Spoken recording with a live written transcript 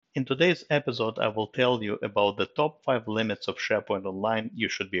In today's episode, I will tell you about the top 5 limits of SharePoint Online you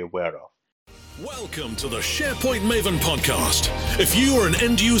should be aware of. Welcome to the SharePoint Maven podcast. If you are an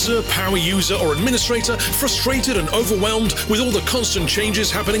end user, power user, or administrator frustrated and overwhelmed with all the constant changes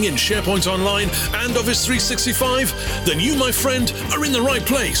happening in SharePoint Online and Office 365, then you, my friend, are in the right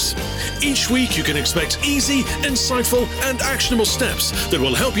place. Each week you can expect easy, insightful, and actionable steps that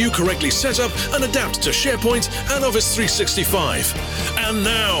will help you correctly set up and adapt to SharePoint and Office 365. And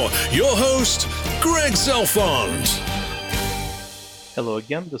now, your host, Greg Zelfond. Hello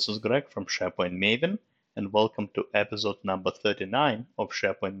again, this is Greg from SharePoint Maven, and welcome to episode number 39 of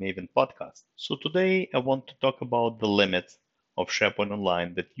SharePoint Maven podcast. So today I want to talk about the limits of SharePoint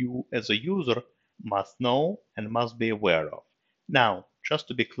Online that you as a user must know and must be aware of. Now, just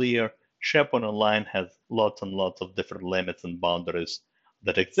to be clear, SharePoint Online has lots and lots of different limits and boundaries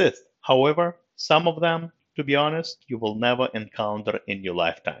that exist. However, some of them, to be honest, you will never encounter in your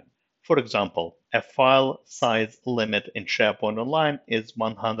lifetime. For example, a file size limit in SharePoint Online is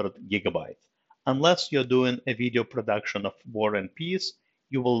 100 gigabytes. Unless you're doing a video production of War and Peace,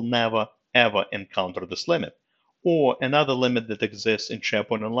 you will never ever encounter this limit. Or another limit that exists in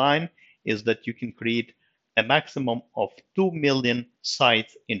SharePoint Online is that you can create a maximum of 2 million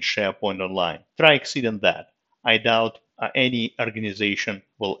sites in SharePoint Online. Try exceeding that. I doubt any organization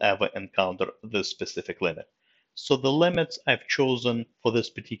will ever encounter this specific limit. So the limits I've chosen for this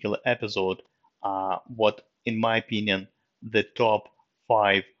particular episode are what, in my opinion, the top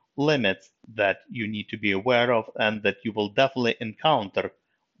 5 limits that you need to be aware of and that you will definitely encounter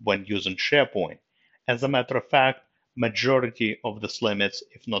when using SharePoint. As a matter of fact, majority of these limits,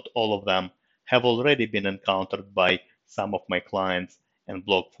 if not all of them, have already been encountered by some of my clients and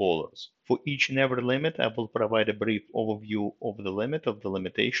blog followers. For each and every limit, I will provide a brief overview of the limit, of the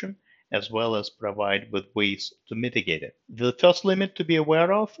limitation, as well as provide with ways to mitigate it. The first limit to be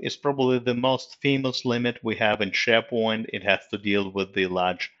aware of is probably the most famous limit we have in SharePoint. It has to deal with the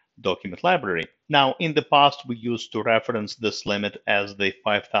large document library. Now, in the past, we used to reference this limit as the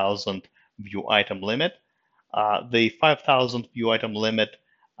 5,000 view item limit. The 5,000 view item limit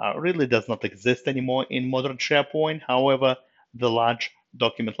really does not exist anymore in modern SharePoint. However, the large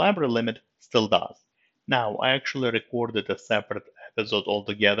document library limit still does. Now, I actually recorded a separate episode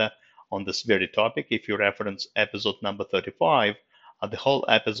altogether on this very topic. If you reference episode number 35, the whole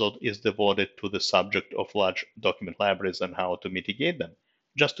episode is devoted to the subject of large document libraries and how to mitigate them.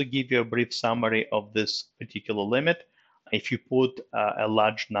 Just to give you a brief summary of this particular limit, if you put a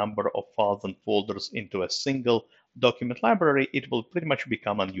large number of files and folders into a single document library, it will pretty much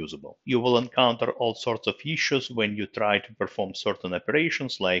become unusable. You will encounter all sorts of issues when you try to perform certain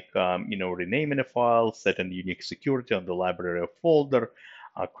operations like renaming a file, setting unique security on the library or folder,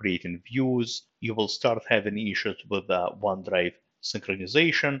 creating views. You will start having issues with OneDrive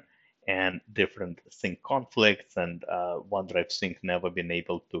synchronization and different sync conflicts, and OneDrive sync never been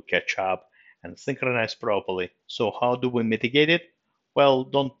able to catch up and synchronize properly. So how do we mitigate it? Well,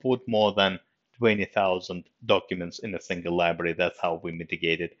 don't put more than 20,000 documents in a single library. That's how we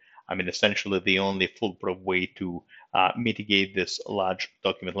mitigate it. I mean, essentially, the only foolproof way to mitigate this large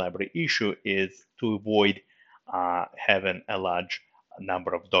document library issue is to avoid having a large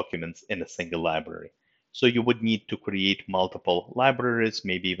number of documents in a single library. So you would need to create multiple libraries,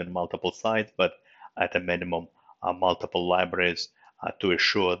 maybe even multiple sites, but at a minimum, multiple libraries to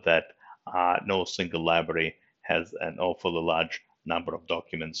assure that no single library has an awfully large number of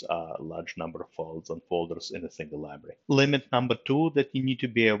documents, large number of files and folders in a single library. Limit number 2 that you need to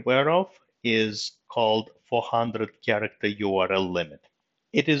be aware of is called 400 character URL limit.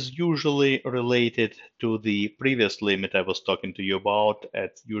 It is usually related to the previous limit I was talking to you about.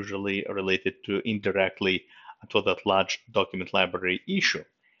 It's usually related to indirectly to that large document library issue.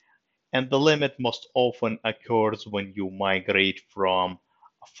 And the limit most often occurs when you migrate from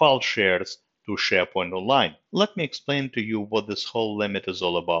file shares to SharePoint Online. Let me explain to you what this whole limit is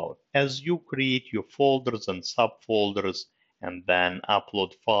all about. As you create your folders and subfolders and then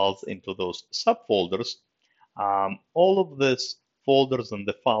upload files into those subfolders, all of these folders and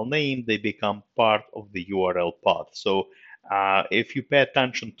the file name, they become part of the URL path. So if you pay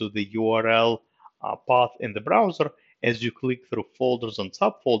attention to the URL path in the browser, as you click through folders and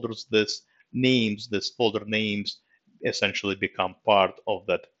subfolders, these folder names essentially become part of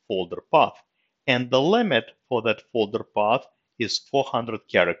that folder path. And the limit for that folder path is 400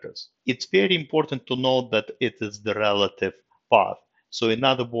 characters. It's very important to note that it is the relative path. So in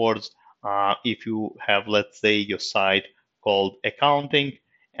other words, if you have, let's say, your site called accounting,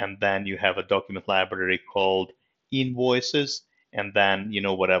 and then you have a document library called invoices, and then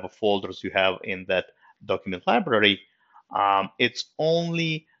whatever folders you have in that document library, it's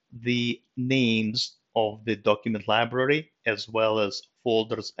only the names of the document library as well as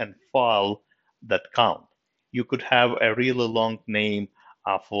folders and file that count. You could have a really long name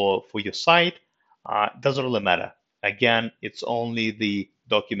for your site. Doesn't really matter. Again, it's only the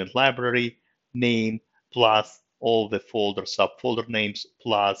document library name plus all the folder subfolder names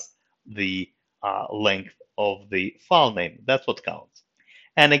plus the length of the file name. That's what counts.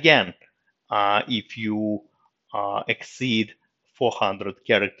 And again, if you exceed 400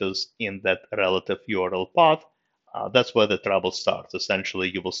 characters in that relative URL path, that's where the trouble starts. Essentially,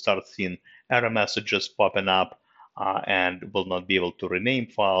 you will start seeing error messages popping up and will not be able to rename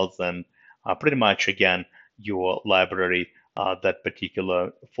files. And pretty much, again, your library, that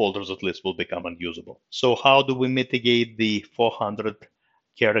particular folders at least, will become unusable. So how do we mitigate the 400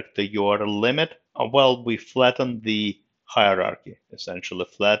 character URL limit? Well, we flatten the hierarchy, essentially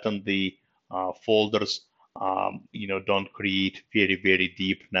flatten the folders. Don't create very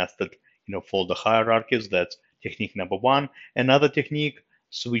deep nested folder hierarchies. That's technique number one. Another technique,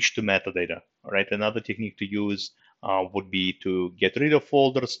 switch to metadata. All right, another technique to use would be to get rid of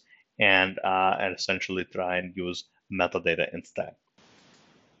folders and essentially try and use metadata instead.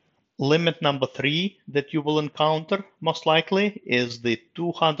 Limit number three that you will encounter most likely is the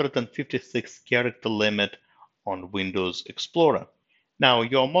 256 character limit on Windows Explorer. Now,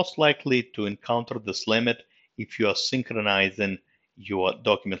 you're most likely to encounter this limit if you are synchronizing your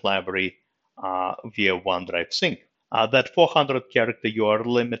document library via OneDrive Sync. That 400 character URL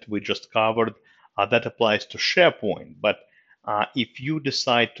limit we just covered, that applies to SharePoint. But if you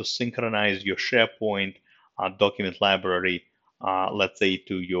decide to synchronize your SharePoint document library, let's say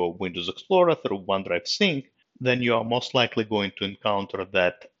to your Windows Explorer through OneDrive Sync, then you are most likely going to encounter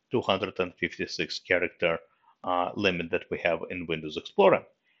that 256 character limit that we have in Windows Explorer.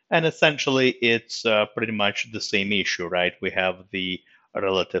 And essentially, it's pretty much the same issue, right? We have the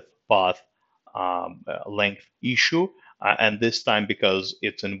relative path length issue. And this time, because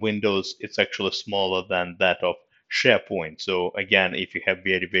it's in Windows, it's actually smaller than that of SharePoint. So again, if you have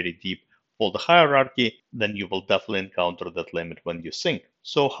very deep folder hierarchy, then you will definitely encounter that limit when you sync.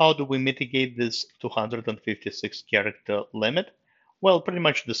 So how do we mitigate this 256 character limit? Well, pretty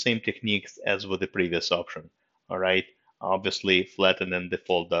much the same techniques as with the previous option. All right. Obviously, flattening the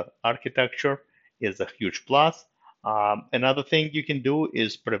folder architecture is a huge plus. Another thing you can do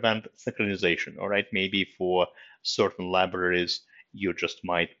is prevent synchronization. All right. Maybe for certain libraries, you just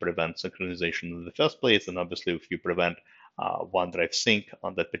might prevent synchronization in the first place. And obviously, if you prevent OneDrive Sync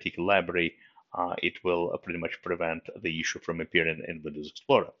on that particular library, it will pretty much prevent the issue from appearing in Windows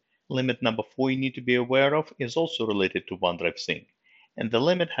Explorer. Limit number 4 you need to be aware of is also related to OneDrive Sync. And the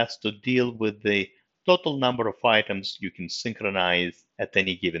limit has to deal with the total number of items you can synchronize at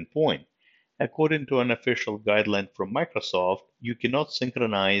any given point. According to an official guideline from Microsoft, you cannot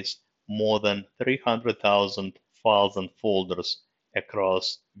synchronize more than 300,000 files and folders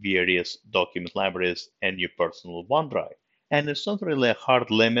across various document libraries and your personal OneDrive. And it's not really a hard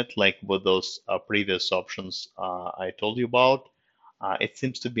limit like with those previous options I told you about. It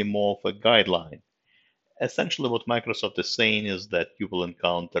seems to be more of a guideline. Essentially, what Microsoft is saying is that you will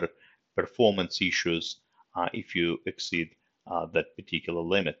encounter performance issues if you exceed that particular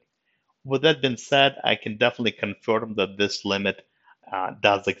limit. With that being said, I can definitely confirm that this limit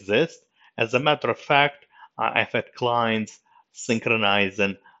does exist. As a matter of fact, I've had clients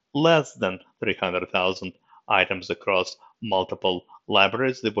synchronizing less than 300,000 items across multiple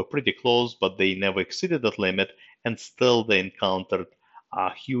libraries. They were pretty close, but they never exceeded that limit, and still they encountered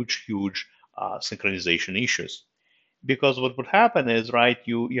huge synchronization issues. Because what would happen is, right,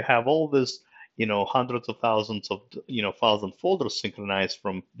 you have all this, hundreds of thousands of, files and folders synchronized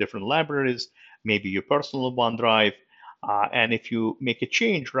from different libraries, maybe your personal OneDrive, and if you make a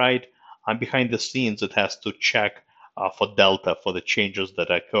change, right, behind the scenes, it has to check for delta for the changes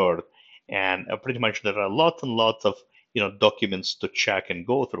that occurred, and pretty much there are lots and lots of documents to check and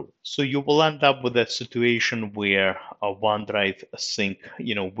go through. So you will end up with a situation where a OneDrive sync,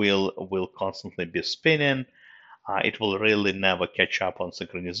 will constantly be spinning. It will really never catch up on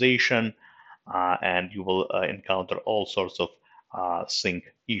synchronization, and you will encounter all sorts of sync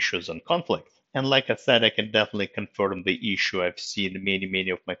issues and conflicts. And like I said, I can definitely confirm the issue. I've seen many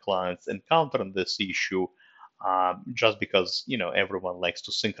of my clients encountering this issue just because everyone likes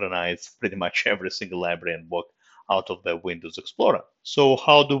to synchronize pretty much every single library and work out of the Windows Explorer. So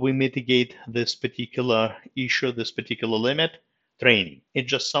how do we mitigate this particular issue, this particular limit? Training. It's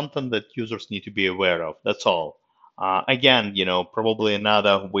just something that users need to be aware of. That's all. Again, probably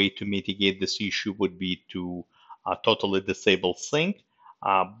another way to mitigate this issue would be to totally disable sync,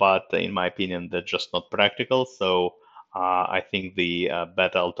 but in my opinion, that's just not practical. So I think the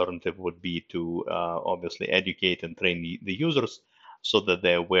better alternative would be to obviously educate and train the users so that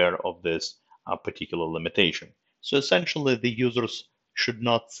they're aware of this particular limitation. So essentially, the users should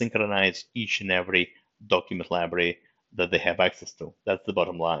not synchronize each and every document library that they have access to. That's the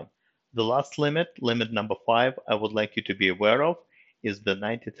bottom line. The last limit number 5, I would like you to be aware of is the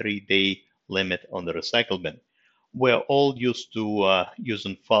 93-day limit on the recycle bin. We're all used to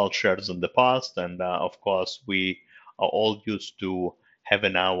using file shares in the past, and of course, we are all used to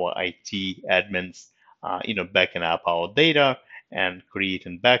having our IT admins, backing up our data and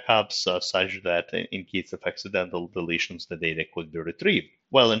creating backups such that in case of accidental deletions, the data could be retrieved.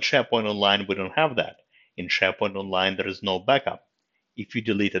 Well, in SharePoint Online, we don't have that. In SharePoint Online, there is no backup. If you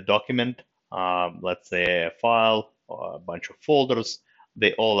delete a document, let's say a file or a bunch of folders,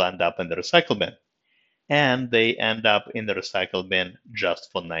 they all end up in the recycle bin. And they end up in the recycle bin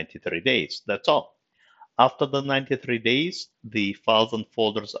just for 93 days. That's all. After the 93 days, the files and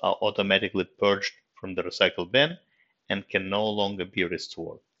folders are automatically purged from the recycle bin and can no longer be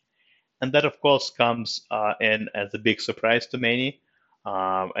restored. And that, of course, comes in as a big surprise to many.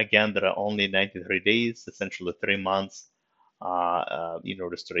 Again, there are only 93 days, essentially 3 months,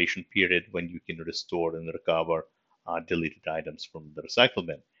 restoration period when you can restore and recover deleted items from the recycle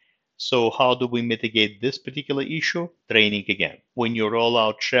bin. So how do we mitigate this particular issue? Training again. When you roll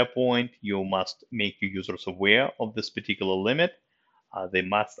out SharePoint, you must make your users aware of this particular limit. They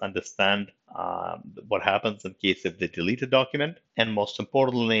must understand what happens in case if they delete a document, and most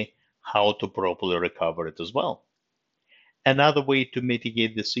importantly, how to properly recover it as well. Another way to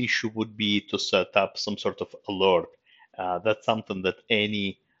mitigate this issue would be to set up some sort of alert. That's something that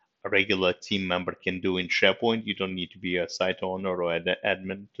any regular team member can do in SharePoint. You don't need to be a site owner or an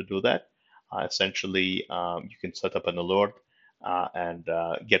admin to do that. Essentially, you can set up an alert and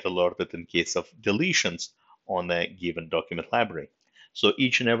get alerted in case of deletions on a given document library. So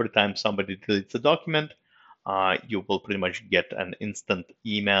each and every time somebody deletes a document, you will pretty much get an instant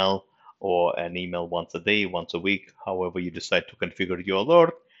email or an email once a day, once a week, however you decide to configure your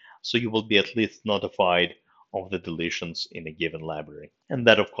alert. So you will be at least notified of the deletions in a given library. And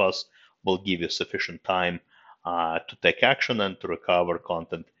that, of course, will give you sufficient time to take action and to recover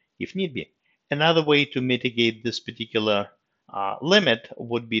content if need be. Another way to mitigate this particular limit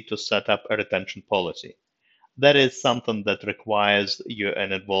would be to set up a retention policy. That is something that requires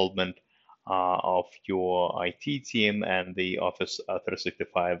an involvement of your IT team and the Office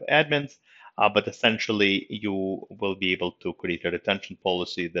 365 admins, but essentially you will be able to create a retention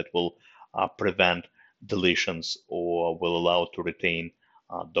policy that will prevent deletions or will allow to retain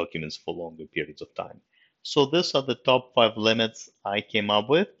documents for longer periods of time. So these are the top 5 limits I came up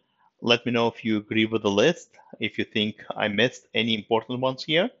with. Let me know if you agree with the list, if you think I missed any important ones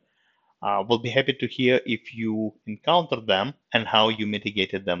here. We'll be happy to hear if you encountered them and how you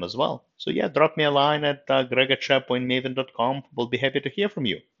mitigated them as well. So yeah, drop me a line at greg@sharepointmaven.com. We'll be happy to hear from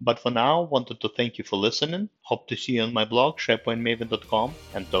you. But for now, wanted to thank you for listening. Hope to see you on my blog, sharepointmaven.com,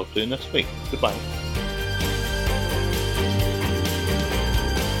 and talk to you next week. Goodbye.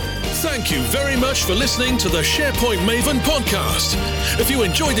 Thank you very much for listening to the SharePoint Maven podcast. If you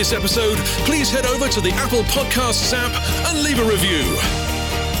enjoyed this episode, please head over to the Apple Podcasts app and leave a review.